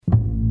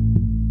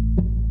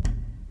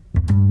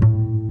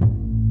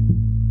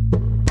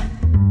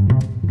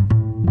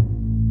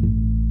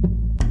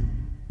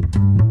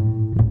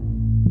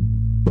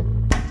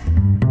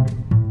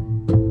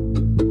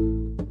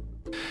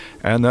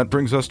And that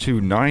brings us to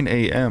 9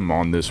 a.m.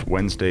 on this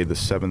Wednesday, the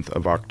 7th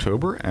of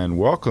October, and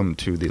welcome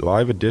to the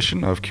live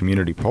edition of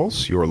Community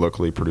Pulse, your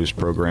locally produced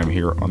program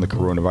here on the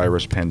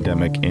coronavirus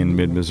pandemic in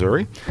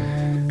mid-Missouri.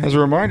 As a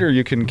reminder,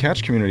 you can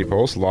catch Community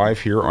Pulse live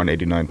here on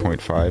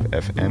 89.5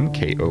 FM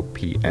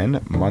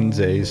KOPN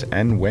Mondays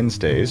and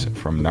Wednesdays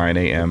from 9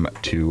 a.m.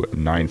 to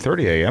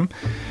 9:30 a.m.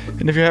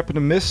 And if you happen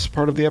to miss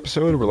part of the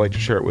episode or would like to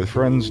share it with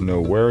friends, no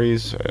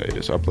worries. It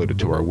is uploaded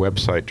to our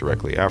website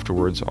directly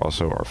afterwards,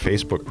 also our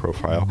Facebook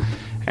profile,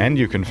 and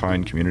you can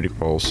find Community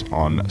Pulse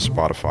on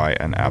Spotify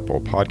and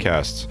Apple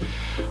Podcasts.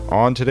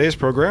 On today's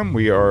program,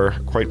 we are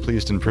quite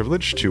pleased and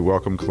privileged to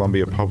welcome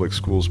Columbia Public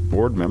Schools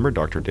board member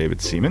Dr.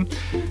 David Seaman.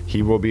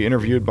 He will be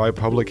interviewed by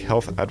public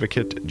health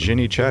advocate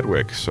Ginny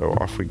Chadwick. So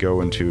off we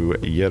go into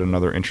yet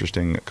another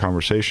interesting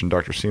conversation.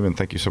 Dr. Seaman,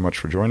 thank you so much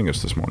for joining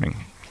us this morning.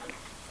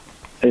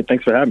 Hey,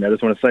 thanks for having me. I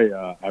just want to say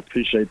I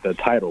appreciate the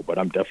title, but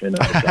I'm definitely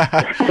not a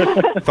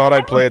doctor. Thought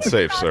I'd play it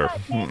safe, sir.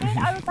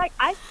 I was like,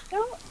 I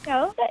don't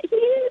know that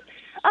he's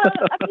a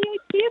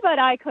PhD, but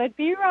I could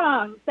be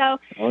wrong. So,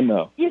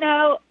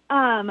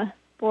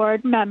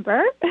 board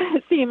member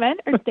Seaman,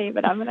 or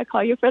David, I'm going to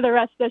call you for the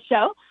rest of the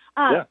show.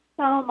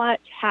 So much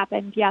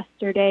happened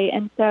yesterday,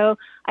 and so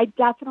I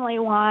definitely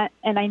want,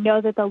 and I know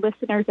that the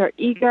listeners are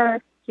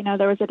eager. You know,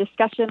 there was a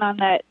discussion on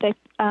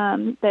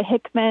the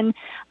Hickman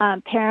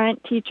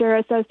Parent-Teacher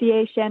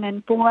Association,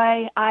 and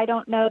boy, I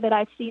don't know that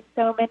I've seen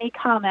so many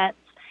comments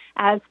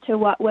as to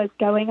what was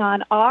going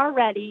on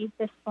already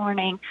this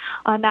morning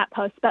on that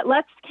post. But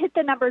let's hit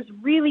the numbers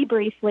really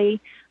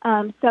briefly.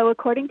 So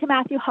according to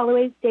Matthew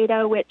Holloway's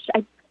data, which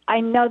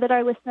I know that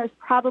our listeners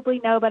probably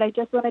know, but I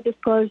just want to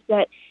disclose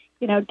that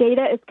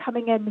data is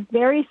coming in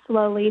very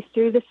slowly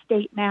through the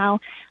state now,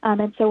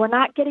 and so we're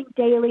not getting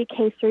daily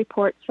case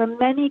reports from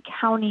many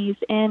counties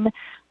in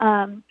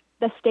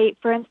the state.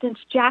 For instance,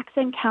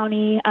 Jackson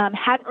County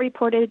hadn't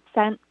reported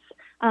since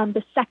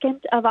the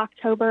 2nd of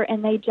October,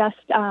 and they just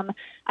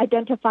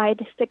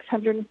identified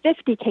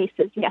 650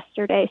 cases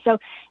yesterday. So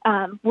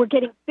we're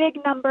getting big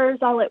numbers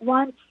all at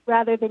once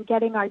rather than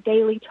getting our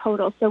daily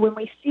total. So when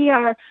we see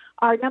our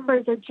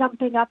numbers are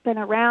jumping up and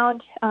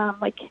around,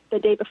 like the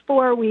day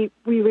before, we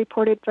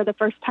reported for the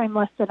first time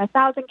less than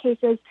 1,000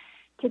 cases.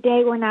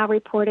 Today, we're now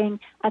reporting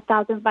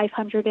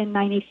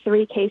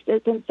 1,593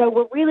 cases. And so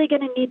we're really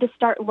going to need to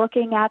start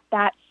looking at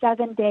that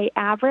 7-day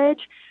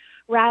average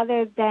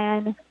rather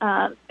than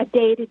a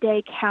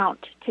day-to-day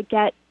count to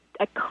get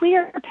a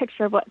clear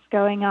picture of what's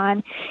going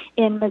on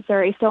in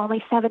Missouri. So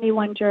only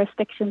 71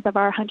 jurisdictions of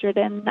our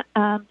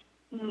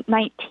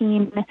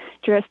 119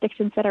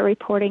 jurisdictions that are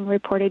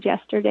reported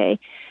yesterday.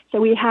 So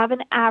we have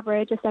an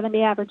average, a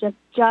 7-day average of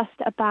just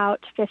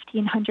about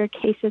 1,500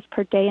 cases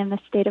per day in the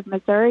state of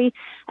Missouri.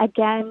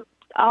 Again,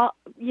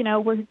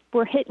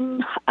 we're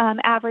hitting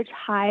average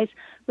highs.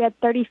 We had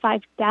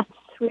 35 deaths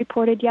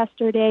reported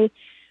yesterday,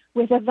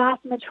 with a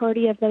vast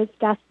majority of those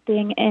deaths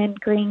being in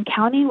Greene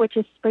County, which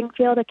is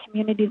Springfield, a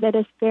community that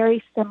is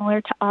very similar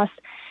to us,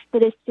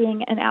 that is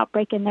seeing an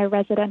outbreak in their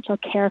residential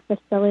care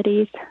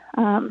facilities.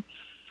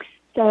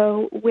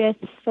 So with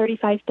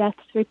 35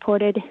 deaths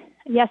reported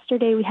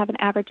yesterday, we have an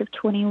average of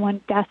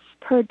 21 deaths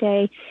per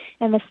day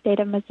in the state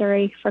of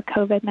Missouri for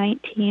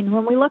COVID-19.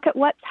 When we look at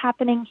what's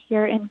happening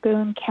here in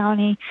Boone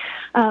County,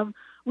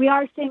 we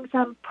are seeing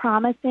some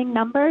promising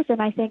numbers,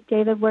 and I think,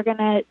 David, we're going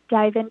to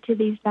dive into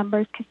these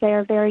numbers because they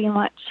are very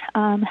much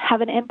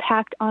have an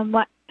impact on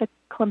what the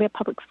Columbia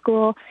Public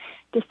School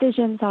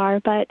decisions are.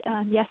 But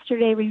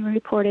yesterday we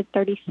reported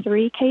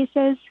 33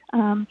 cases.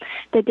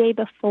 The day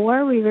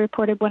before we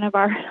reported one of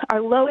our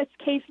lowest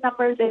case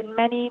numbers in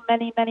many,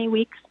 many, many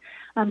weeks,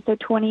 so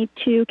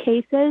 22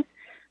 cases.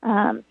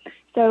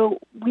 So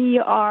we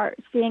are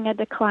seeing a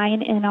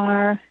decline in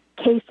our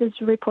cases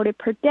reported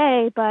per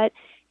day, but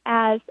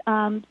as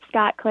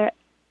Scott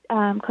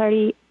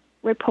Clarity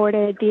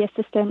reported, the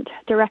assistant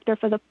director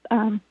for the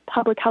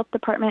public health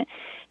department,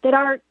 that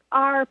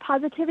our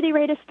positivity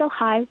rate is still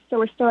high, so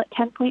we're still at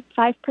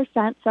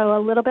 10.5%, so a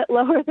little bit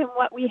lower than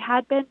what we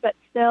had been, but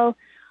still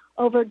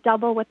over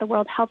double what the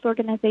World Health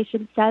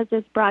Organization says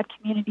is broad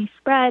community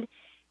spread,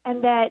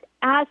 and that,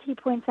 as he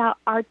points out,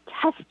 our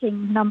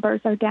testing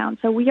numbers are down.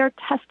 So we are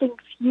testing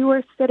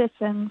fewer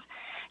citizens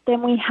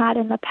than we had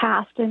in the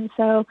past, and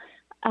so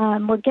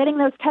we're getting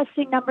those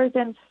testing numbers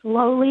in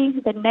slowly,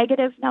 the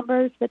negative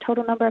numbers, the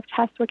total number of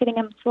tests, we're getting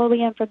them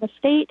slowly in from the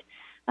state.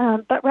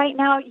 But right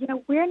now,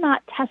 we're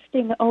not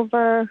testing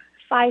over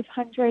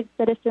 500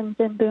 citizens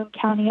in Boone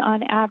County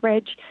on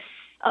average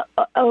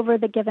over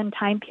the given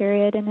time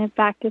period. And in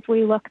fact, if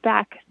we look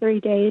back 3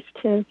 days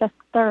to the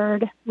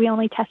 3rd, we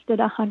only tested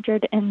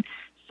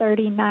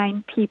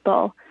 139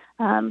 people.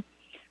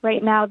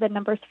 Right now, the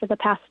numbers for the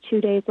past 2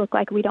 days look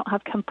like we don't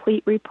have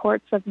complete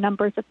reports of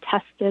numbers of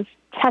tests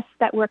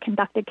that were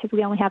conducted because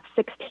we only have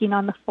 16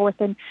 on the 4th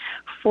and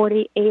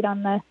 48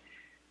 on the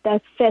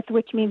 5th,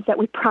 which means that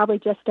we probably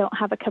just don't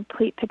have a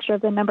complete picture of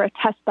the number of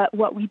tests. But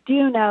what we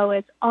do know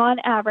is, on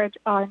average,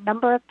 our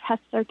number of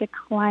tests are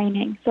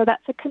declining. So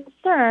that's a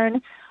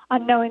concern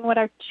on knowing what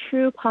our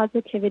true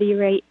positivity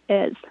rate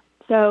is.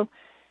 So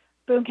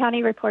Boone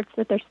County reports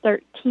that there's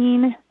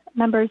 13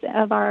 members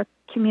of our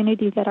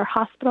community that are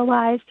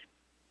hospitalized,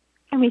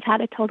 and we've had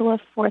a total of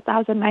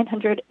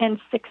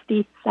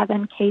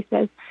 4,967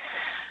 cases.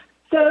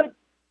 So,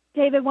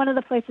 David, one of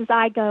the places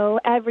I go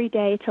every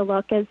day to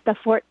look is the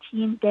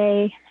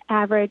 14-day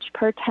average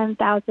per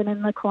 10,000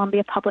 in the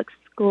Columbia Public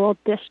School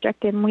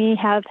District, and we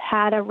have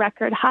had a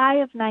record high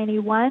of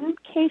 91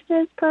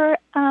 cases per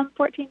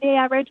 14-day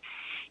average,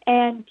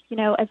 and,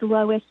 as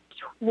low as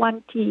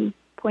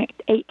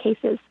 20.8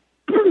 cases.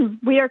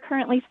 We are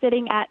currently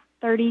sitting at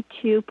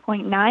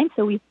 32.9,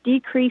 so we've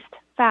decreased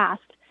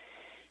fast.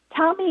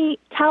 Tell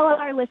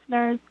our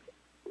listeners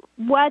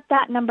what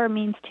that number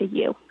means to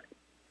you.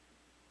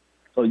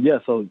 So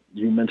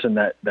you mentioned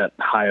that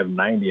high of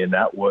 90, and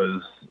that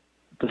was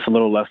just a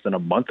little less than a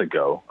month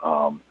ago.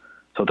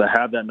 So to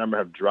have that number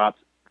have dropped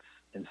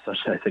in such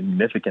a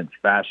significant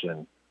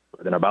fashion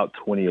within about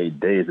 28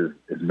 days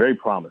is very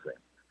promising.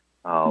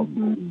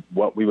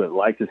 What we would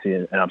like to see,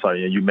 and I'm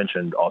sorry, you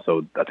mentioned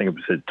also, I think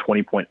it said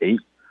 20.8.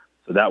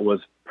 So that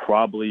was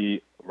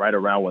probably right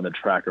around when the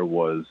tracker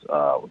was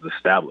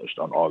established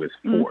on August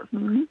 4th.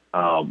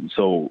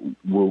 So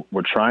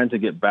we're trying to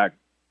get back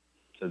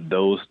to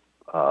those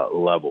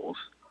levels.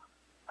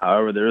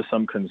 However, there is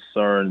some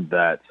concern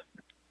that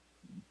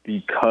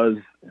because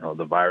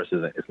the virus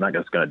it's not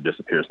just going to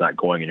disappear, it's not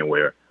going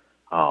anywhere.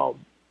 Are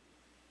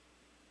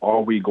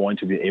we going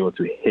to be able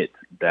to hit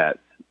that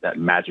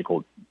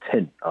magical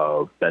 10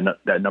 of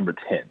that number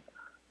 10,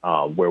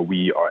 where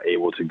we are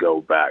able to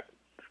go back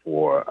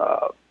for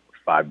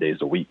 5 days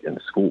a week in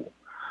school?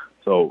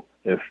 So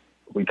if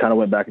we kind of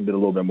went back and did a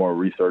little bit more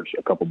research,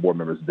 a couple board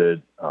members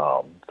did,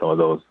 some of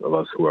those of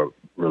us who are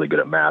really good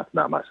at math,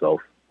 not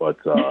myself, but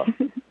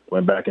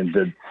went back and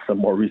did some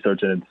more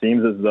research, and it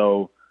seems as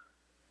though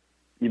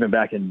even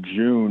back in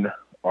June,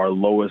 our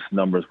lowest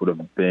numbers would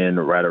have been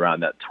right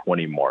around that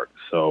 20 mark.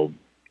 So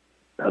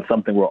that's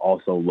something we're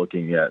also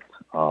looking at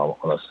on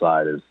the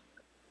side is,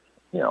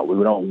 we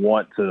don't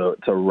want to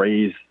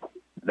raise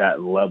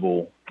that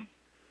level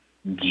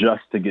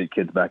just to get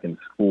kids back in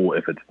school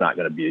if it's not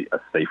going to be a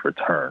safe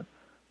return.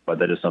 But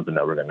that is something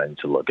that we're going to need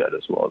to look at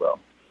as well, though.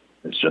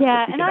 It's just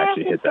and I have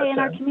to say in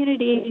our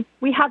community,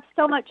 we have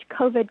so much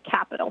COVID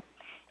capital,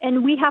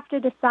 and we have to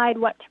decide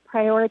what to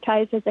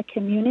prioritize as a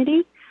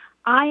community.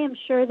 I am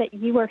sure that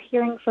you are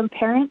hearing from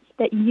parents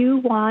that you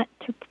want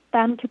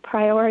them to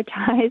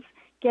prioritize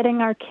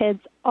getting our kids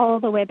all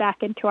the way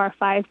back into our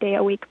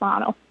 5-day-a-week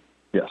model.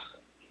 Yes.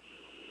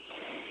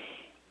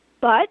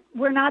 But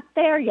we're not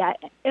there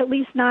yet, at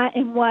least not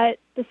in what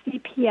the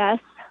CPS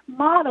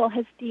model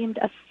has deemed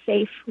a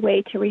safe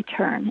way to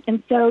return.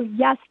 And so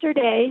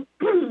yesterday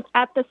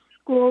at the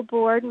school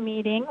board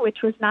meeting, which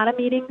was not a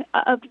meeting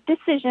of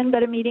decision,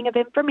 but a meeting of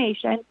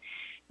information,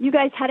 you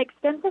guys had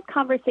extensive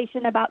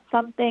conversation about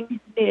something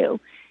new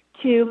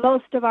to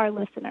most of our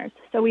listeners.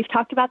 So we've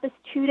talked about this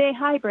 2-day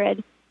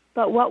hybrid,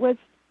 but what was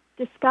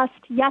discussed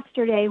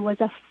yesterday was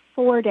a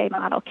 4-day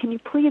model. Can you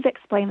please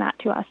explain that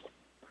to us?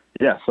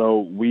 Yeah, so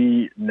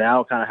we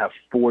now kind of have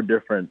 4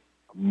 different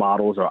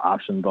models or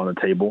options on the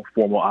table,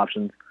 formal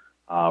options,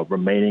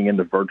 remaining in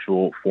the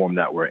virtual form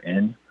that we're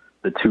in,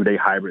 the 2-day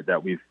hybrid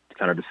that we've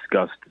kind of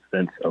discussed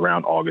since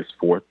around August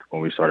 4th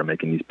when we started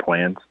making these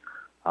plans.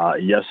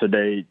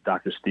 Yesterday,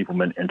 Dr.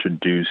 Stiefelman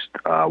introduced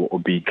what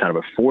would be kind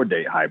of a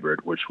 4-day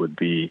hybrid, which would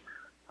be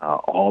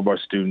all of our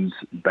students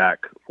back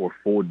for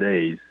full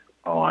days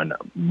on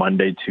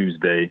Monday,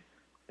 Tuesday,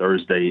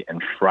 Thursday,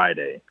 and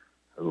Friday.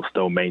 So we're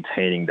still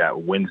maintaining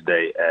that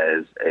Wednesday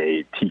as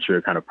a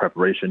teacher kind of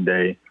preparation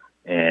day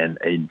and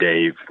a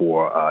day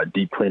for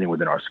deep cleaning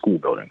within our school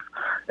buildings.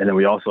 And then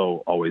we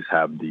also always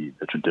have the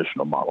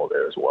traditional model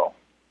there as well.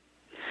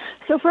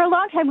 So for a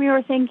long time, we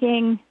were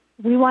thinking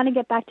we want to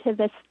get back to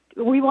this.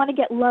 We want to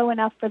get low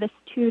enough for this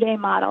 2-day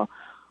model.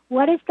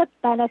 What is the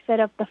benefit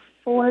of the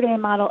 4-day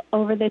model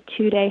over the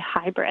 2-day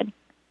hybrid?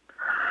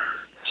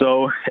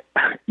 So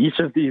each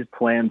of these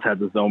plans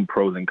has its own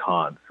pros and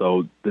cons.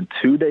 So the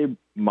 2-day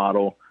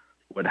model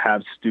would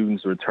have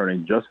students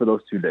returning just for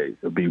those 2 days.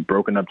 It would be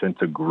broken up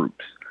into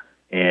groups.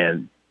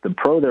 And the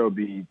pro there would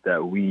be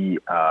that we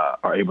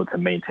are able to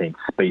maintain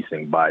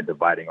spacing by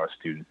dividing our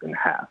students in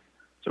half.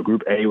 So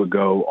Group A would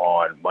go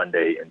on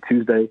Monday and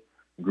Tuesday.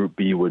 Group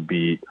B would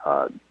be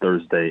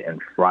Thursday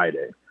and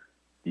Friday.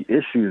 The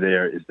issue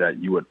there is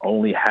that you would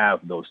only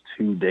have those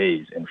 2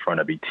 days in front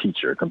of a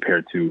teacher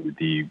compared to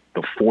the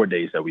 4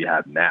 days that we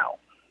have now.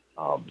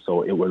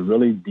 So it would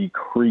really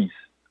decrease,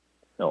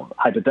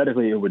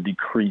 hypothetically, it would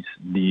decrease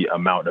the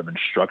amount of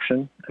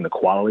instruction and the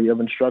quality of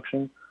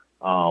instruction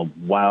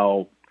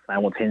while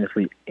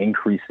simultaneously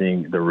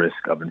increasing the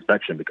risk of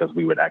infection because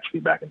we would actually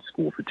be back in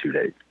school for 2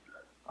 days,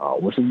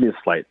 which would be a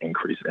slight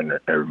increase in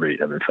the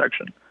rate of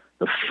infection.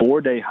 The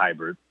 4-day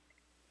hybrid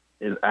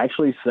is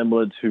actually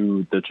similar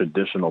to the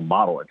traditional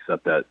model,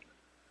 except that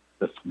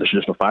the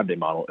traditional 5-day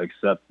model,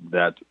 except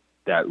that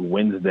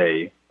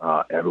Wednesday,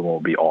 everyone will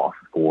be off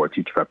for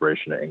teacher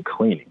preparation and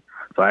cleaning.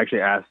 So I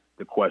actually asked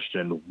the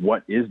question,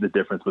 what is the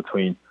difference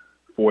between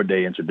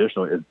 4-day and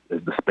traditional, is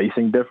the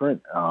spacing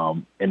different?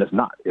 And it's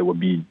not. It would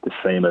be the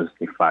same as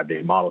a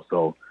 5-day model.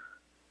 So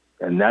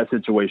in that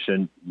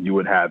situation, you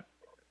would have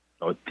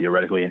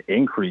theoretically an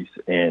increase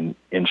in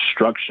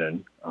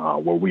instruction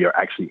where we are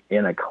actually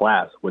in a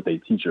class with a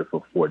teacher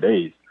for 4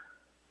 days.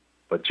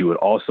 But you would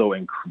also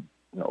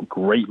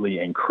greatly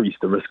increase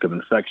the risk of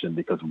infection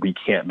because we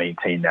can't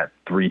maintain that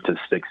 3 to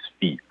 6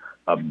 feet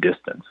of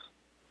distance.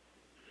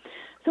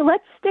 So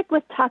let's stick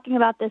with talking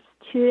about this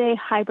 2-day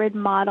hybrid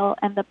model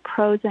and the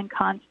pros and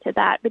cons to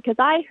that, because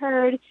I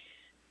heard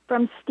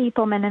from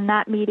Stiepelman in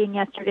that meeting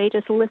yesterday,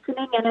 just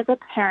listening in as a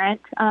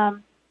parent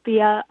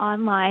via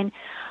online,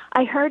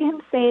 I heard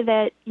him say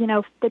that,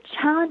 the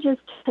challenges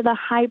to the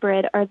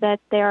hybrid are that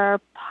there are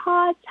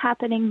pods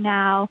happening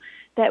now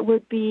that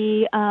would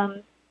be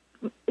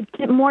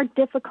more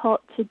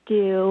difficult to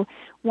do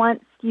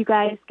once you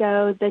guys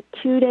go the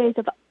 2 days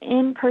of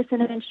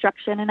in-person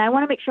instruction. And I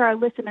want to make sure our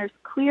listeners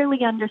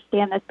clearly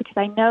understand this, because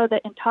I know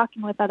that in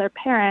talking with other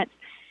parents,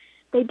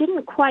 they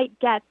didn't quite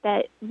get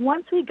that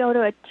once we go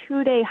to a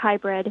 2-day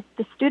hybrid,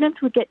 the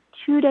students would get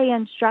 2-day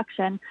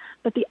instruction,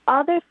 but the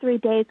other 3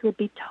 days would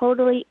be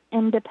totally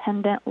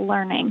independent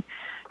learning.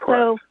 Correct.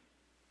 So,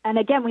 and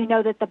again, we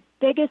know that the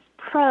biggest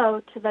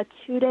pro to the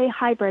 2-day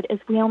hybrid is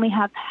we only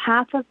have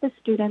half of the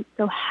students,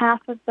 so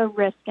half of the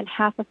risk and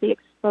half of the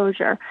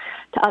exposure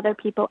to other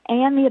people,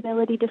 and the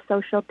ability to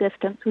social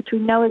distance, which we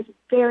know is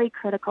very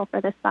critical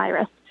for this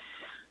virus.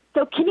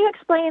 So can you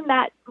explain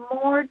that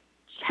more,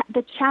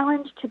 the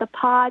challenge to the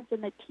pods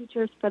and the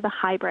teachers for the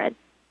hybrid?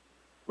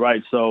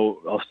 Right. So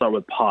I'll start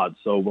with pods.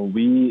 So when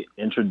we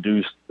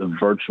introduced the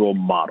virtual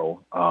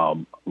model,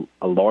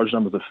 a large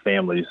number of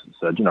families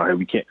said,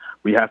 hey,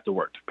 we have to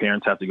work.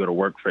 Parents have to go to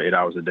work for 8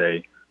 hours a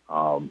day.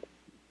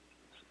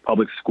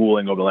 Public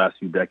schooling over the last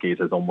few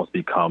decades has almost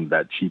become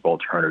that cheap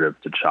alternative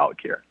to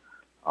childcare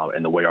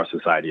and the way our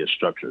society is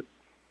structured.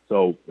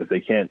 So if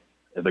their kids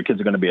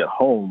are going to be at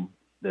home,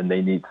 then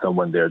they need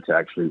someone there to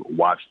actually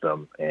watch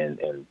them and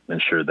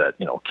ensure that,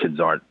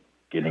 kids aren't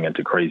getting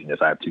into craziness.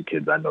 I have 2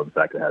 kids. I know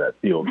exactly how that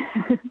feels.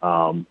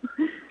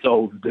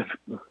 So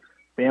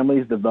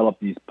families develop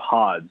these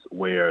pods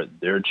where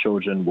their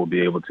children will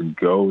be able to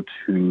go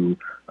to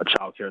a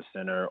child care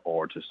center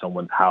or to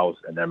someone's house,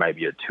 and there might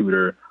be a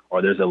tutor,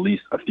 or there's at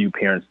least a few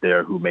parents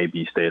there who may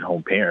be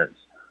stay-at-home parents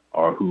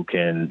or who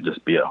can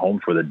just be at home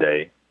for the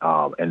day,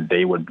 and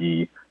they would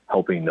be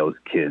helping those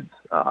kids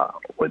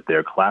with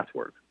their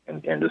classwork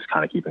and just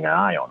kind of keeping an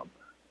eye on them.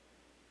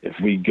 If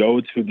we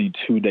go to the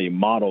 2-day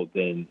model,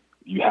 then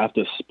you have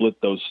to split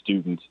those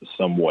students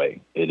some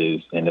way.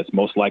 It's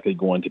most likely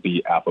going to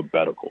be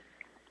alphabetical.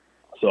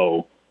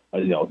 So,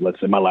 let's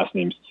say my last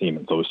name's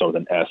Seaman, so we start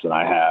with an S, and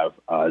I have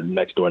a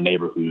next door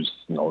neighbor whose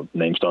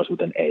name starts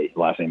with an A.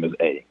 Last name is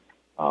A.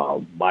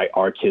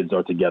 Our kids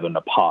are together in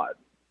a pod.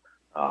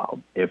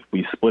 If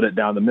we split it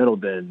down the middle,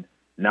 then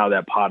now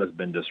that pod has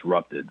been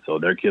disrupted. So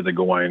their kids are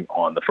going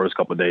on the first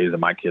couple of days,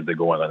 and my kids are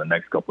going on the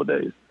next couple of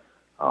days.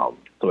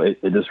 So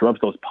it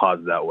disrupts those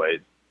pods that way.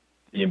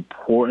 The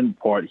important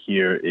part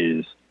here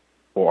is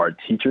for our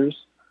teachers.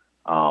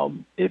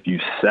 If you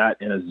sat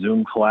in a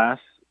Zoom class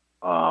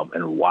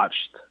and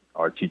watched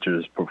our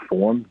teachers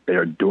perform, they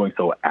are doing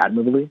so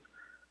admirably,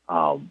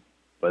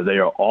 but they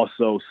are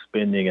also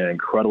spending an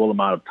incredible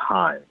amount of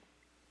time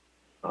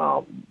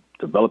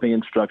developing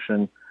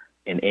instruction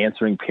and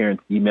answering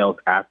parents' emails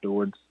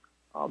afterwards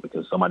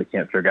because somebody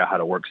can't figure out how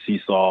to work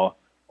Seesaw,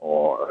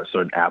 or a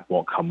certain app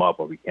won't come up,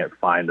 or we can't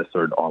find a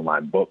certain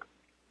online book.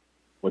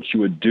 What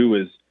you would do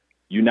is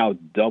you now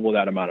double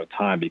that amount of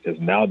time, because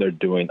now they're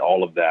doing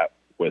all of that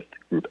with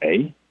Group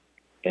A.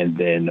 And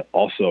then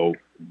also,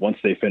 once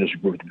they finish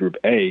with Group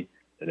A,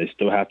 then they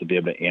still have to be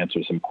able to answer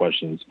some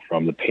questions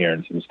from the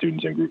parents and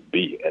students in Group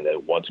B. And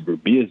then once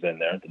Group B is in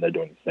there, then they're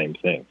doing the same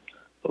thing.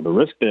 So the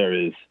risk there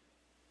is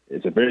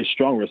a very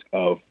strong risk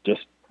of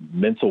just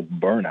mental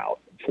burnout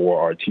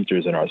for our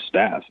teachers and our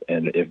staff.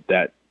 And if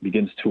that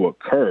begins to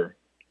occur,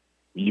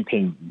 you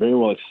can very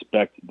well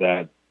expect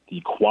that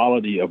the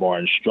quality of our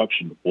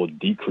instruction will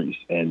decrease.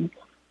 And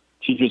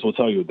teachers will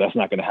tell you that's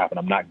not going to happen.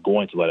 I'm not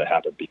going to let it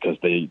happen, because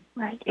they're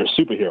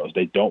superheroes.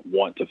 They don't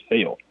want to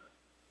fail.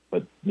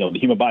 But the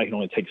human body can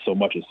only take so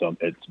much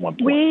at one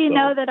point. We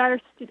know that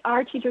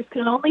our teachers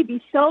can only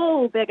be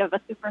so big of a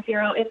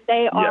superhero, and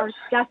they are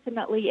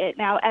definitely it.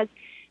 Now, as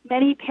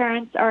many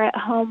parents are at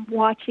home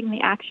watching the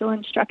actual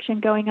instruction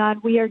going on,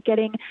 we are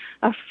getting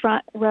a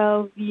front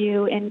row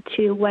view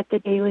into what the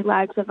daily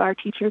lives of our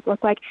teachers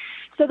look like.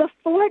 So the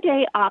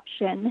 4-day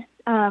option,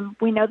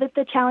 we know that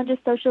the challenge is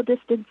social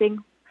distancing,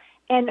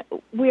 and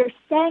we're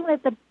saying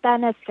that the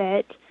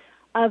benefit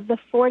of the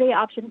 4-day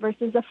option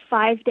versus a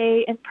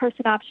 5-day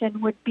in-person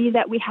option would be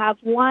that we have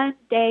 1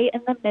 day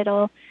in the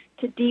middle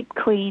to deep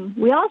clean.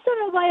 We also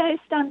know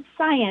based on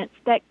science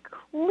that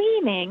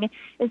cleaning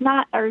is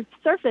not, or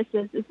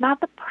surfaces is not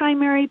the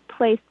primary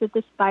place that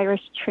this virus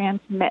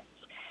transmits.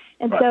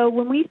 And so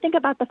when we think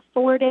about the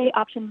 4-day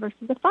option versus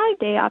the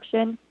 5-day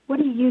option, what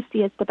do you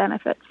see as the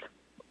benefits?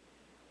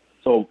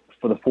 So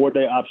for the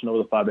 4-day option over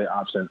the 5-day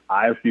option,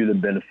 I view the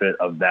benefit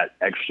of that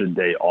extra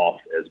day off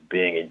as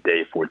being a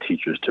day for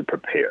teachers to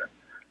prepare.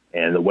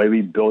 And the way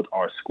we built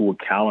our school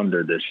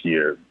calendar this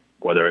year,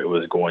 whether it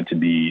was going to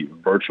be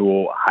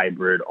virtual,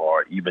 hybrid,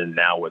 or even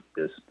now with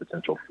this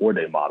potential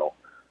 4-day model,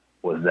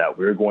 was that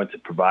we're going to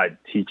provide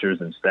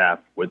teachers and staff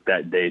with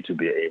that day to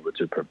be able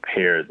to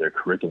prepare their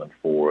curriculum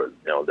for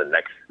the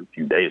next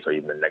few days or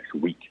even the next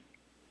week.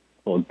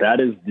 So that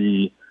is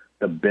the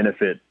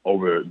benefit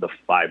over the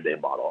 5-day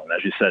model. And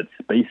as you said,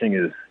 spacing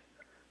is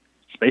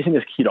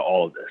key to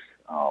all of this.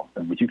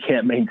 But you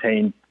can't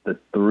maintain the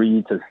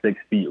 3 to 6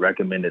 feet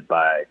recommended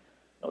by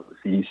the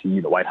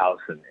CDC, the White House,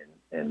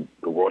 and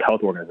the World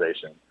Health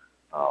Organization.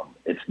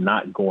 It's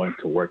not going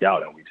to work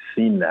out. And we've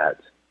seen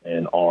that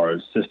in our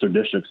sister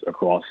districts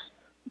across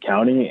the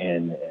county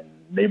and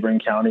neighboring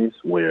counties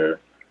where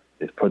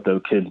they've put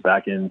those kids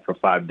back in for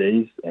 5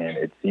 days. And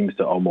it seems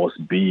to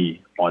almost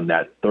be on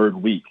that third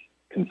week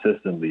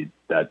consistently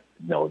that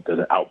there's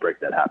an outbreak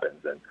that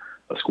happens and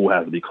a school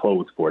has to be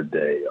closed for a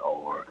day,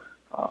 or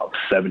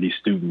 70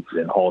 students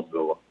in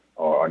Hallsville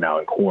are now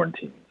in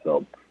quarantine.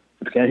 So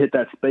if you can't hit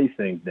that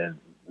spacing, then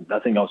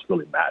nothing else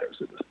really matters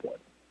at this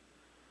point.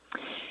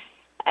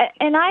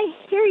 And I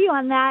hear you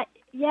on that.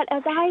 Yet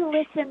as I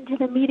listened to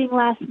the meeting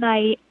last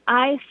night,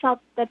 I felt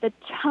that the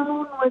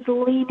tone was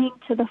leaning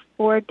to the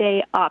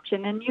 4-day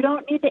option. And you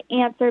don't need to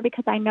answer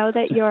because I know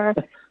that you're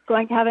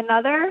going to have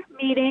another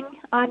meeting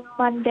on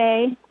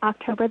Monday,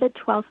 October the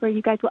 12th, where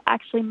you guys will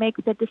actually make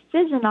the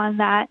decision on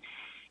that.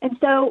 And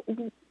so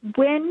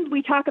when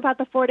we talk about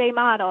the 4-day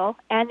model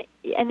and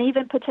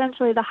even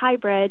potentially the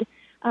hybrid,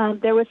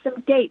 there was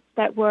some dates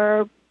that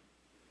were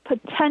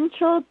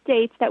potential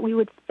dates that we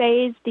would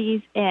phase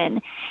these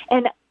in.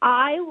 And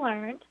I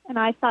learned, and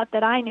I thought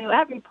that I knew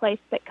every place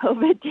that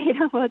COVID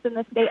data was in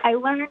the state, I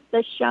learned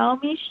the Show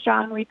Me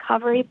Strong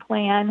recovery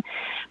plan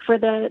for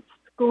the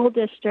school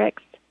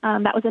districts.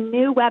 That was a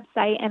new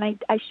website, and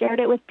I shared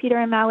it with Peter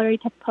and Mallory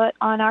to put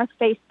on our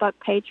Facebook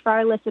page for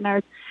our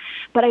listeners.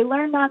 But I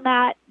learned on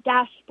that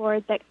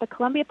dashboard that the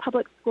Columbia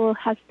Public School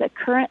has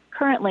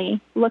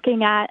currently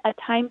looking at a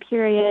time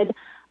period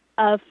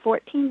of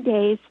 14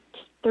 days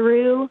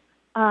through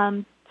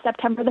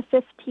September the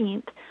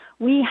 15th.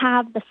 We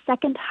have the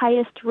second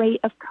highest rate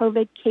of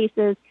COVID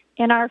cases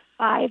in our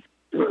 5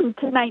 to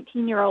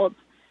 19-year-olds.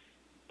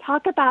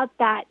 Talk about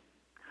that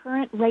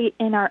current rate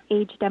in our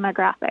age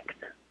demographics.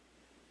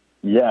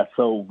 Yeah,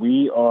 so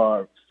we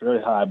are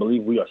very high. I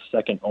believe we are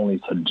second only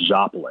to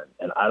Joplin,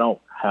 and I don't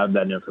have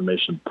that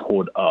information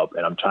pulled up,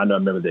 and I'm trying to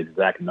remember the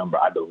exact number.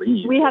 I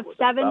believe we have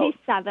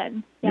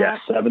 77. Yeah,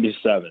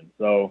 77.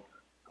 So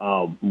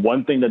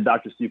one thing that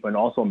Dr. Stephen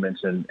also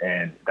mentioned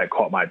and that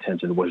caught my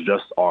attention was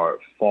just our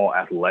fall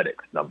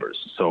athletics numbers.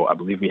 So I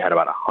believe we had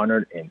about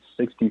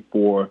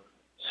 164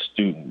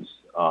 students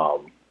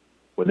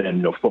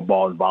within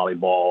football and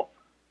volleyball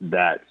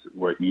that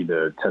were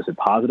either tested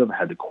positive or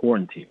had to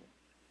quarantine.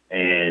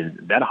 And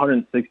that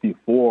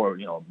 164,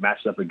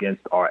 matched up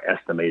against our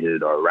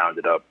estimated or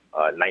rounded up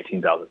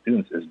 19,000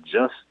 students is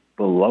just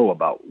below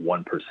about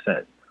 1%.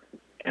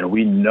 And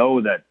we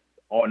know that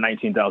all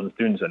 19,000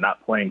 students are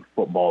not playing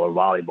football or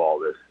volleyball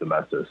this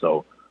semester.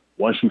 So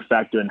once you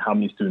factor in how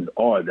many students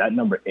are, that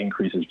number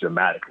increases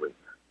dramatically.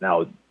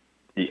 Now,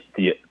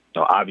 the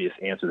obvious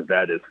answer to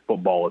that is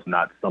football is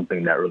not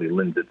something that really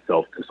lends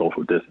itself to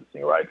social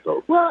distancing, right?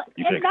 So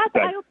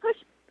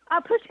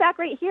I'll push back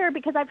right here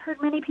because I've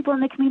heard many people in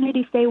the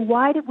community say,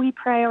 why did we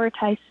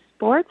prioritize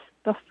sports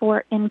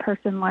before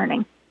in-person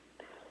learning?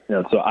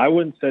 Yeah, so I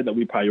wouldn't say that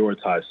we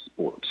prioritize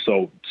sports.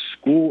 So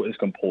school is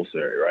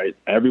compulsory, right?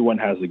 Everyone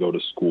has to go to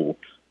school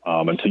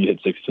until you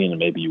hit 16, and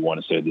maybe you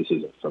want to say this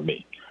isn't for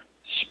me.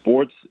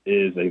 Sports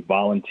is a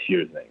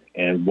volunteer thing.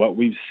 And what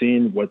we've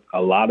seen with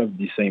a lot of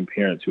the same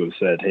parents who have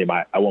said, hey,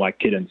 I want my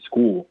kid in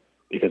school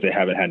because they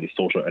haven't had any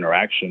social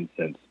interaction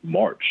since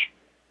March,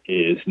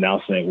 is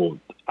now saying, well,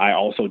 I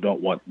also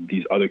don't want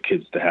these other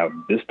kids to have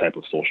this type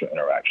of social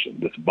interaction,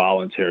 this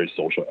voluntary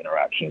social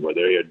interaction where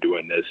they are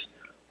doing this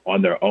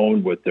on their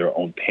own with their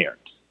own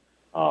parents.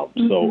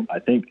 So I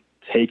think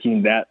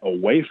taking that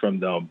away from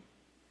them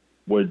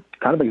would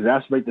kind of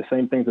exacerbate the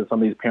same things that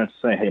some of these parents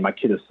are saying, hey, my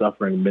kid is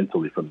suffering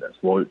mentally from this.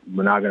 Well,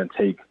 we're not going to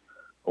take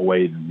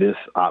away this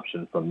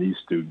option from these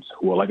students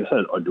who are, like I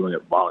said, are doing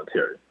it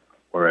voluntary,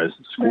 whereas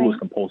school is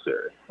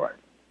compulsory. Right.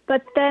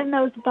 But then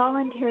those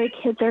voluntary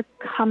kids are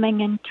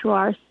coming into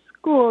our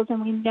schools,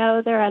 and we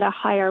know they're at a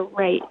higher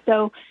rate.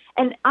 So,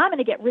 and I'm going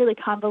to get really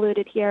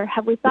convoluted here.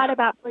 Have we thought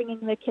about bringing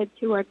the kids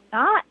who are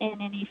not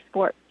in any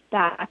sports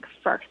back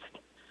first?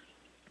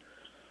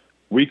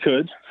 We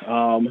could.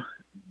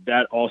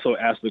 That also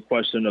asks the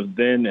question of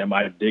then, am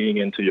I digging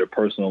into your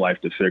personal life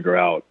to figure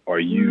out, are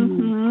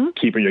you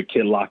keeping your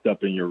kid locked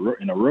up in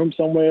a room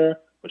somewhere?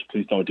 Which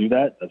please don't do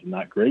that. That's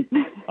not great.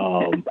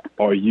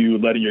 Are you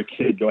letting your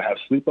kid go have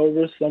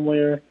sleepovers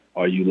somewhere?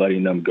 Are you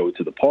letting them go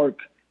to the park?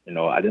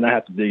 I did not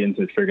have to dig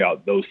into to figure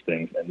out those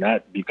things. And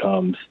that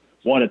becomes,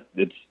 one,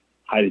 it's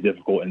highly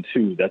difficult. And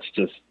two, that's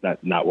just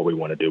not what we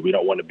want to do. We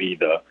don't want to be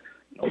the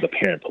the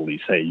parent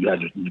police. Hey, your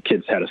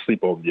kids had a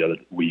sleepover the other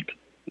week.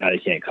 Now they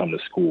can't come to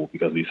school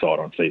because we saw it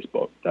on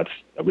Facebook.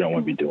 We don't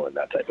want to be doing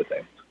that type of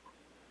thing.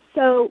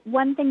 So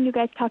one thing you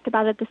guys talked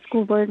about at the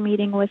school board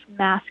meeting was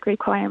mask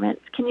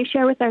requirements. Can you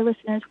share with our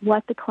listeners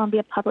what the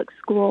Columbia Public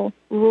School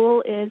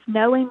rule is,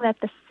 knowing that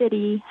the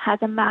city has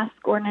a mask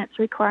ordinance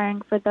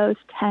requiring for those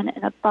 10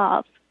 and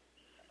above?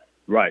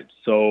 Right.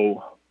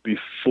 So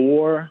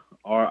before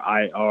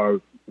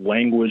our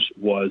language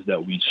was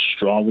that we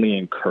strongly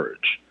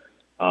encourage.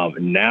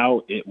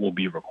 Now it will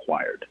be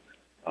required.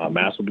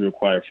 Masks will be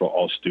required for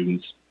all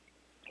students.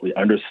 We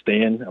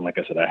understand, and like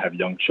I said, I have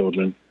young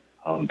children.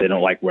 They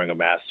don't like wearing a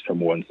mask for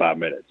more than 5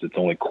 minutes. It's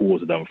only cool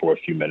to them for a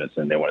few minutes,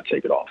 and they want to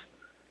take it off.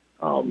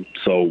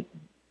 So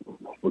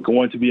we're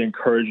going to be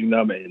encouraging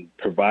them and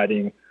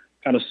providing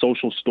kind of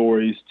social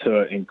stories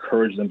to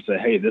encourage them to say,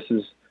 hey, this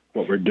is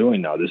what we're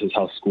doing now. This is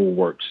how school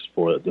works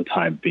for the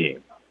time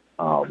being.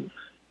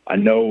 I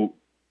know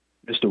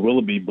Mr.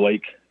 Willoughby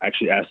Blake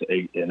actually asked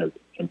an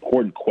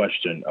important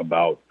question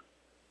about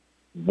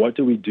what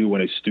do we do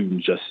when a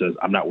student just says,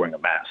 I'm not wearing a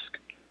mask?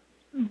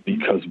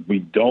 Because we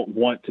don't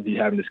want to be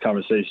having this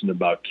conversation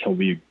about can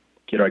we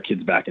get our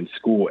kids back in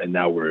school, and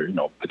now we're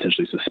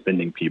potentially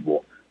suspending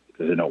people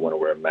because they don't want to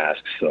wear a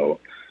mask. So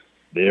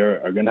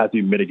there are going to have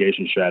to be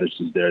mitigation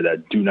strategies there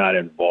that do not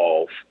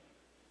involve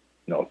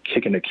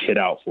kicking a kid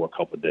out for a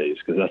couple of days,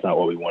 because that's not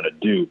what we want to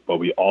do. But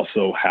we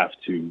also have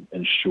to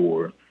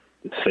ensure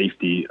the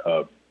safety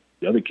of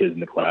the other kids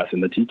in the class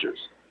and the teachers.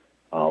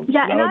 And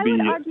I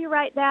would argue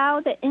right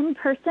now that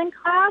in-person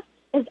class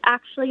is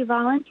actually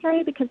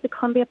voluntary because the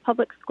Columbia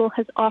Public School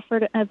has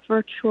offered a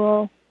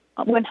virtual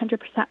 100%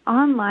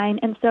 online.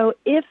 And so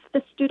if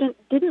the student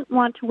didn't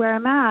want to wear a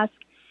mask,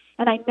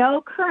 and I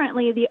know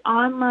currently the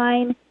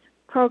online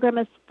program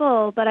is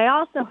full, but I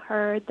also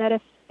heard that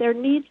if there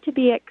needs to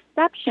be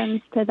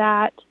exceptions to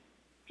that,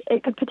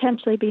 it could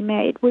potentially be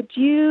made. Would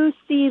you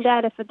see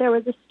that if there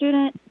was a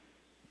student,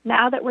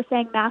 now that we're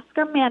saying masks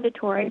are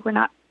mandatory, we're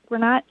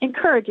not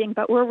encouraging,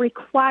 but we're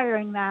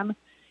requiring them,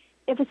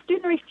 if a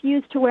student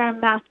refused to wear a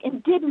mask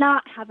and did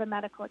not have a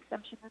medical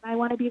exemption, and I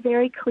want to be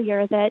very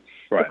clear that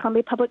the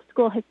Columbia Public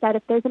School has said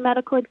if there's a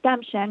medical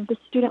exemption, the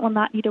student will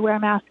not need to wear a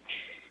mask.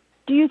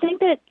 Do you think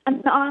that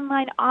an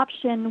online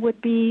option would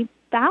be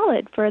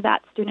valid for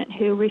that student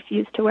who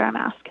refused to wear a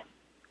mask?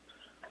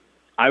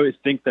 I would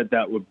think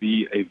that would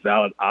be a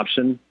valid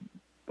option,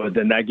 but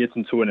then that gets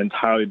into an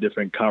entirely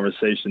different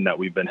conversation that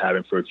we've been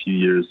having for a few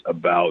years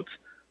about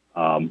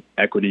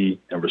equity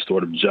and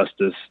restorative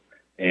justice.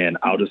 And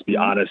I'll just be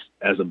honest,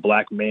 as a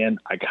Black man,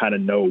 I kind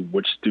of know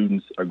which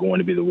students are going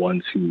to be the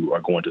ones who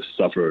are going to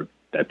suffer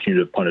that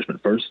punitive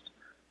punishment first.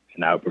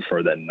 And I would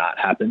prefer that not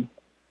happen.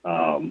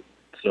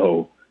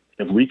 So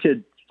if we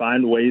could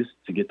find ways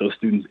to get those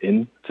students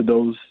into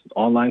those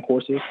online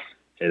courses,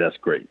 hey, that's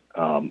great.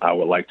 I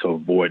would like to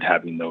avoid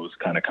having those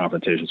kind of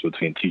confrontations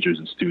between teachers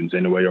and students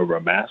anyway over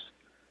a mask.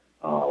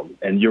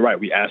 And you're right,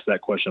 we asked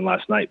that question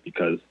last night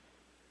because,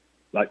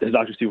 like as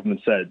Dr.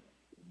 Stiefelman said,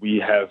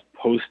 we have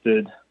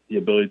posted the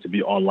ability to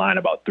be online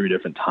about 3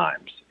 different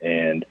times.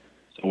 And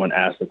someone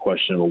asked the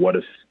question, well, what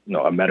if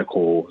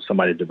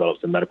somebody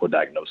develops a medical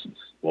diagnosis?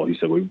 Well, he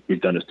said,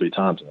 we've done this 3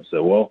 times. And I said,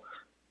 well,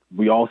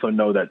 we also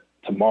know that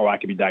tomorrow I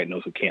could be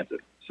diagnosed with cancer.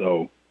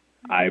 So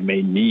I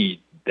may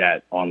need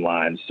that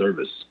online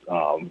service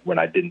when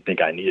I didn't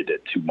think I needed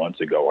it 2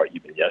 months ago or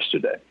even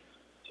yesterday.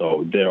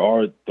 So there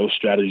are those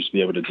strategies to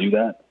be able to do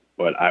that.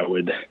 But I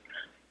would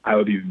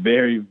be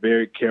very,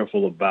 very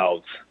careful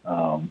about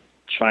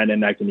trying to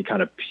enact any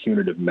kind of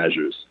punitive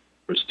measures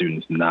for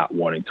students not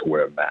wanting to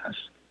wear a mask.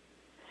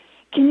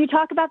 Can you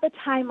talk about the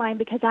timeline?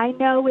 Because I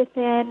know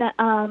within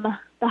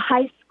the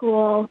high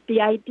school,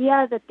 the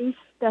idea that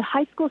the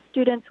high school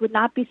students would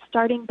not be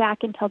starting back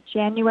until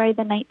January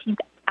the 19th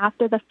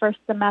after the first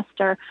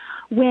semester,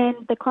 when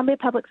the Columbia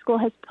Public School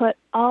has put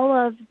all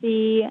of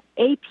the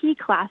AP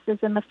classes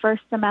in the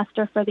first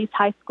semester for these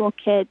high school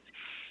kids.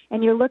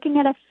 And you're looking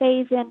at a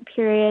phase-in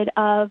period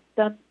of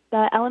the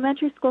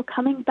elementary school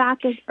coming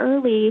back as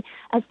early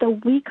as the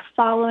week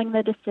following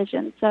the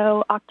decision,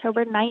 so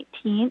October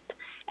 19th,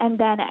 and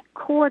then at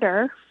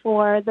quarter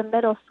for the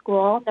middle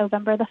school,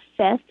 November the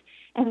 5th,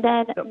 and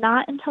then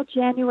not until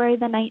January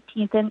the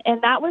 19th.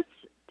 And that was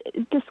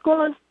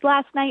disclosed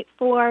last night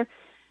for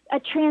a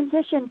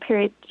transition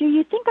period. Do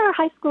you think our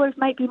high schoolers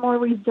might be more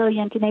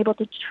resilient and able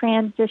to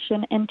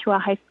transition into a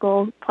high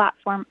school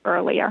platform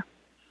earlier?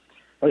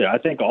 Oh, yeah, I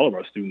think all of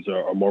our students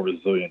are more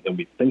resilient than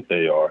we think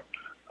they are.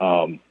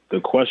 The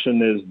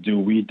question is, do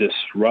we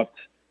disrupt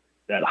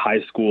that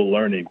high school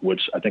learning,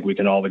 which I think we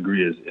can all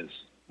agree is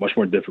much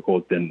more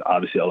difficult than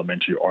obviously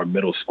elementary or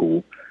middle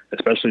school,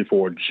 especially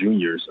for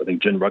juniors. I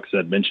think Jen Rucks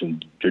had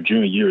mentioned your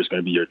junior year is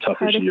going to be your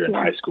toughest year in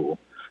high school.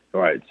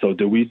 All right. So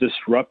do we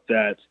disrupt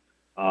that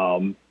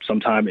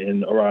sometime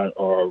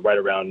right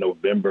around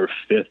November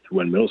 5th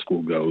when middle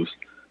school goes,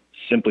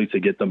 simply to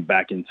get them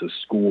back into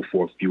school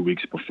for a few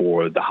weeks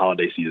before the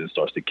holiday season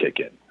starts to kick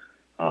in?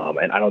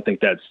 And I don't think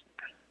that's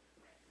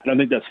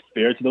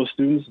fair to those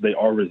students. They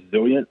are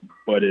resilient,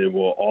 but it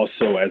will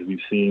also, as we've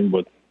seen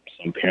with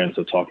Some parents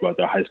have talked about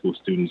their high school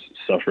students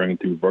suffering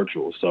through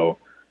virtual. So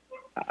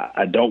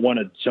I don't want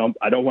to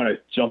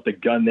jump the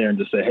gun there and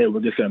just say, hey,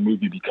 we're just going to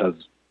move you because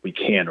we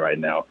can right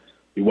now.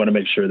 We want to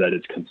make sure that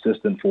it's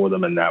consistent for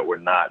them and that we're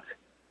not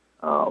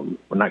kind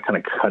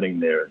of cutting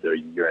their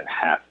year in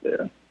half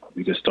there.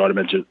 We can start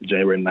them at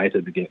January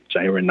 9th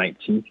January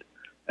 19th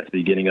at the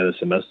beginning of the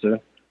semester.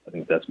 I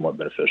think that's more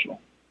beneficial.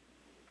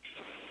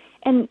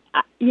 And,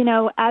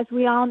 as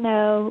we all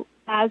know,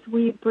 as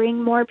we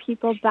bring more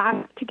people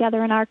back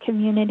together in our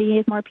community,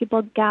 as more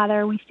people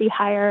gather, we see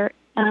higher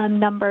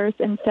numbers.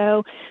 And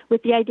so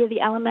with the idea of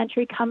the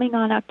elementary coming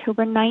on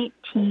October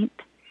 19th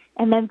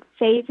and then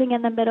phasing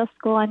in the middle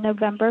school on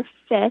November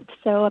 5th,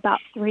 so about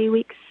 3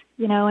 weeks,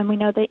 and we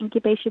know the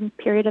incubation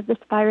period of this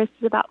virus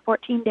is about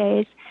 14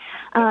 days,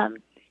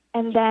 and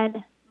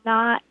then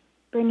not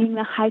bringing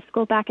the high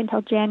school back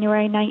until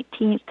January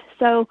 19th.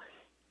 So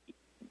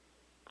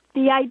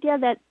the idea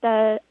that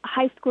the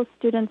high school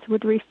students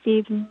would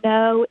receive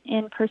no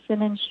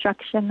in-person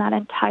instruction that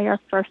entire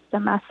first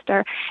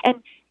semester.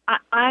 And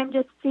I'm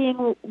just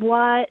seeing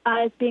what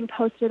is being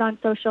posted on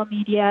social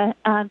media,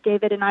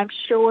 David, and I'm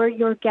sure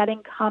you're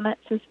getting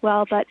comments as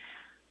well. But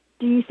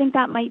do you think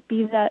that might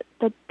be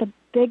the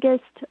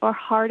biggest or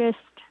hardest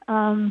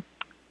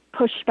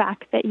pushback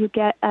that you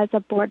get as a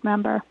board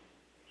member?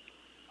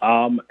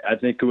 I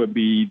think it would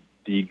be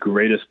the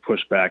greatest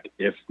pushback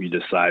if we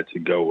decide to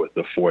go with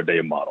the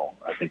 4-day model.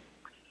 I think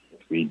if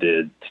we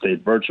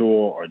stayed virtual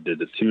or did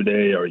the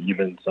 2-day or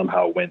even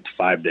somehow went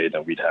 5-day,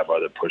 then we'd have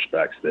other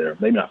pushbacks there.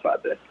 Maybe not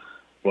 5-day,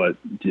 but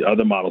the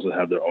other models would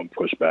have their own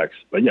pushbacks.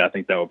 But yeah, I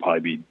think that would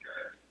probably be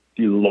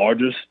the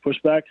largest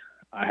pushback.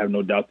 I have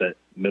no doubt that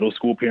middle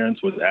school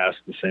parents would ask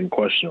the same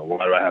question.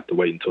 Why do I have to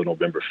wait until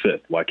November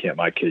 5th? Why can't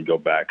my kid go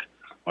back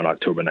on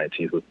October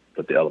 19th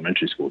with the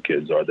elementary school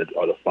kids or the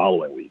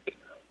following week?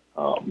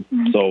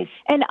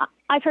 And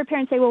I've heard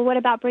parents say, well, what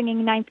about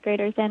bringing ninth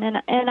graders in?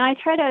 And I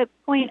try to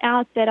point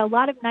out that a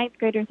lot of ninth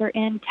graders are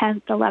in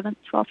 10th, 11th,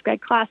 12th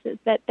grade classes,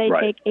 that they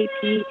take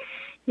AP,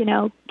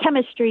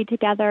 chemistry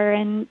together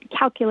and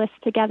calculus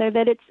together,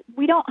 that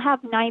we don't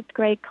have ninth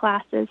grade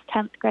classes,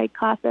 10th grade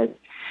classes.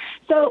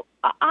 So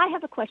I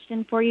have a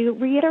question for you,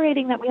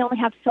 reiterating that we only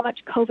have so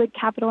much COVID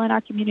capital in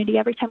our community.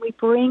 Every time we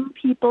bring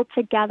people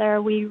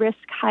together, we risk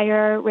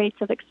higher rates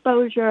of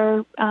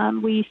exposure.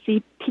 We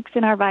see peaks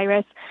in our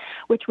virus,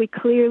 which we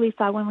clearly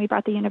saw when we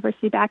brought the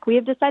university back. We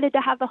have decided to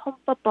have a home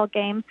football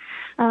game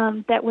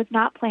that was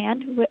not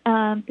planned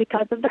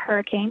because of the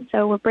hurricane.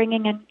 So we're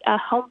bringing in a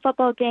home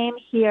football game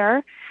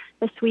here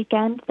this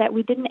weekend that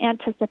we didn't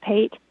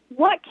anticipate.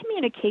 What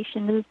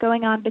communication is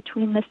going on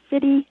between the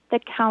city, the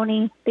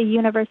county, the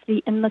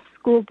university, and the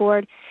school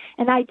board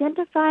in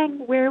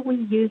identifying where we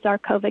use our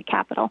COVID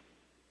capital?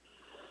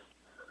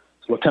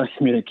 So what kind of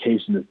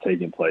communication is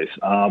taking place?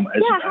 How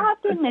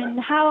often and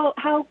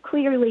how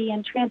clearly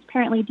and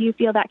transparently do you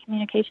feel that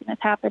communication is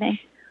happening?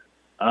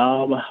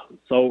 For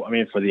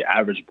the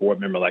average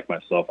board member like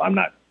myself, I'm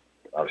not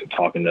obviously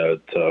talking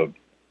to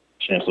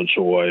Chancellor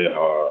Choi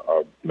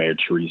or Mayor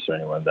Therese or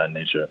anyone of that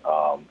nature.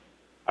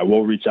 I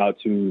will reach out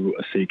to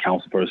a city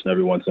council person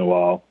every once in a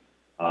while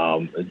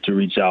to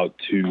reach out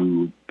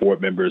to board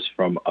members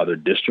from other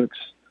districts,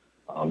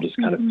 just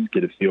kind of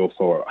get a feel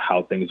for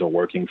how things are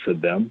working for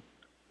them.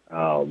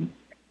 And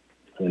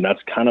that's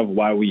kind of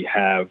why we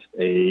have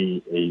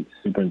a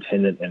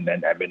superintendent and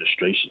then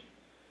administration.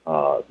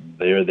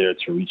 They're there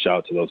to reach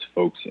out to those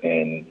folks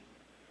and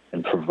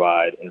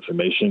provide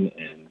information,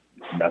 and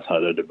that's how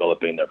they're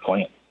developing their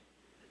plans.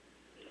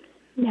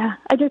 Yeah,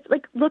 I just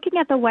looking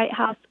at the White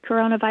House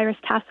coronavirus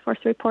task force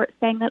report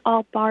saying that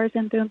all bars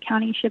in Boone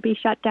County should be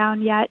shut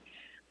down, yet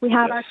we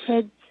have our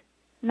kids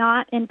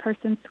not in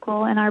person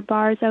school and our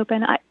bars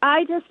open.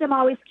 I just am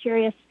always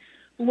curious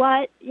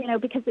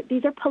because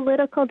these are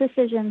political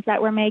decisions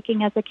that we're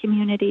making as a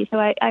community. So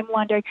I'm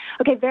wondering,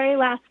 very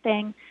last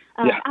thing,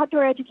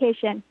 outdoor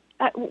education.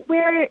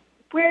 Where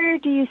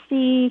do you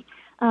see,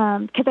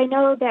 because I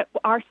know that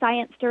our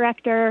science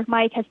director,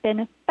 Mike, has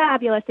been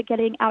fabulous at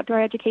getting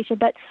outdoor education,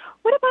 but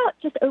what about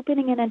just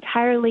opening an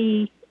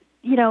entirely,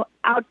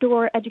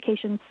 outdoor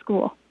education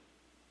school?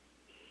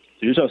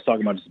 So you're just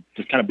talking about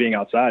just kind of being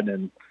outside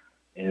and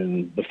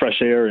in the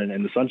fresh air and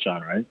in the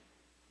sunshine, right?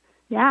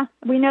 Yeah,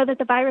 we know that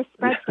the virus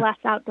spreads less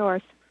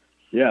outdoors.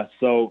 Yeah,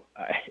 so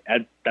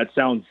that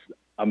sounds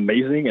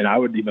amazing, and I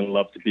would even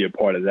love to be a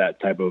part of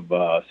that type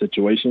of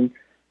situation.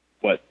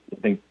 But I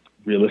think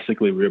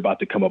realistically, we're about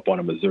to come up on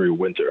a Missouri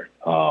winter,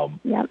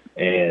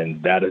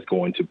 and that is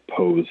going to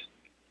pose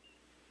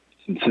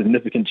some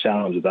significant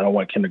challenges. I don't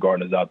want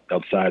kindergartners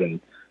outside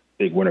in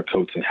big winter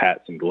coats and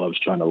hats and gloves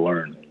trying to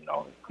learn,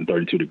 in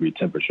 32-degree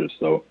temperatures.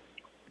 So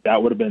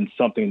that would have been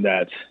something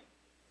that,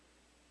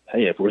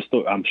 hey,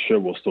 I'm sure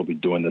we'll still be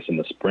doing this in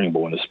the spring. But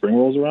when the spring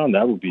rolls around,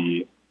 that'd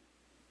be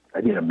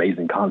an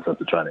amazing concept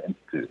to try to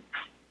institute.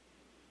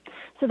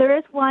 So there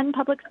is one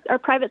public or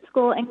private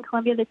school in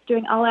Columbia that's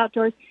doing all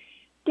outdoors.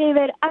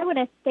 David, I want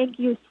to thank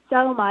you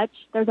so much.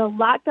 There's a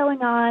lot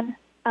going on.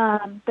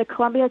 The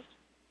Columbia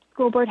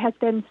School Board has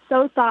been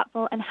so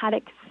thoughtful and had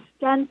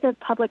extensive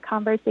public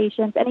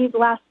conversations. Any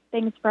last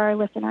things for our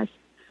listeners?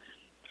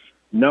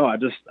 No, I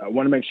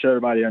want to make sure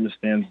everybody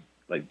understands,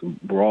 like,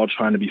 we're all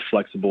trying to be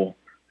flexible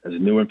as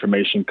new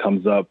information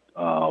comes up.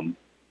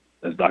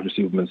 As Dr.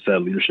 Siegelman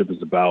said, leadership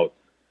is about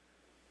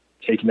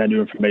taking that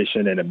new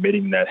information and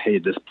admitting that, hey,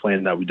 this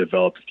plan that we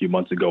developed a few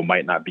months ago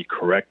might not be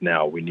correct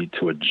now. We need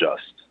to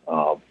adjust.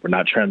 We're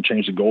not trying to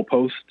change the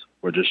goalpost.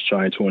 We're just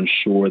trying to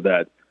ensure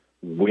that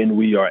when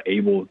we are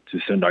able to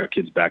send our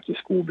kids back to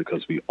school,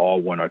 because we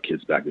all want our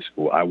kids back to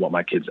school. I want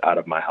my kids out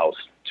of my house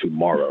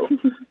tomorrow.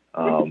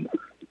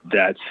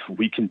 That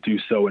we can do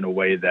so in a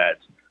way that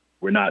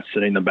we're not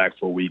sending them back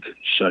for a week,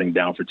 shutting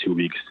down for 2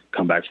 weeks,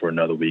 come back for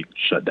another week,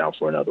 shut down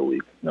for another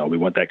week. No, we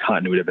want that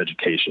continuity of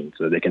education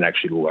so they can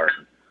actually learn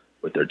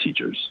with their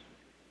teachers.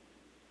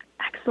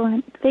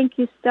 Excellent. Thank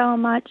you so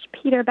much.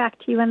 Peter, back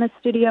to you in the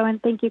studio,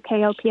 and thank you,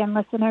 KOPN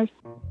listeners.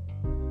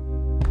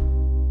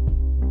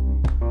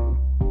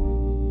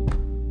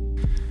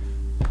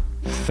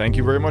 Thank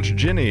you very much,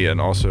 Ginny,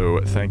 and also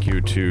thank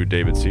you to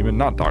David Seaman,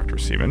 not Dr.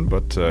 Seaman,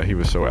 but he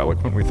was so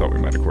eloquent we thought we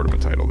might accord him a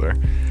title there.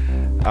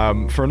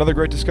 For another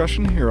great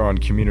discussion here on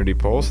Community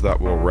Pulse, that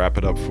will wrap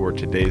it up for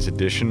today's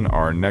edition.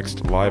 Our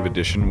next live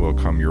edition will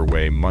come your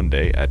way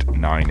Monday at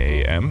 9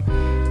 a.m.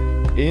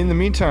 In the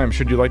meantime,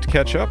 should you like to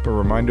catch up, a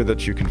reminder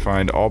that you can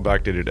find all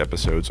backdated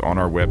episodes on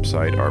our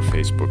website, our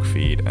Facebook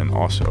feed, and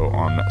also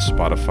on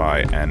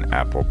Spotify and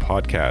Apple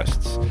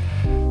Podcasts.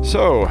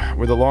 So,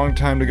 with a long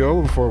time to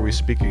go before we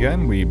speak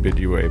again, we bid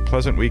you a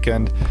pleasant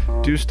weekend.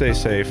 Do stay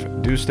safe,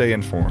 do stay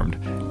informed,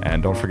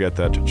 and don't forget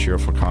that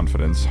cheerful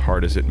confidence,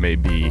 hard as it may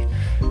be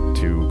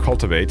to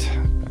cultivate,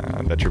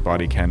 that your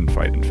body can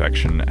fight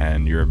infection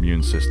and your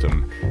immune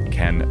system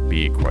can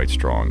be quite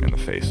strong in the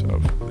face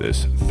of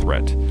this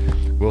threat.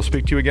 We'll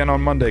speak to you again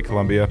on Monday,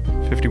 Columbia.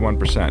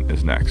 51%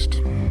 is next.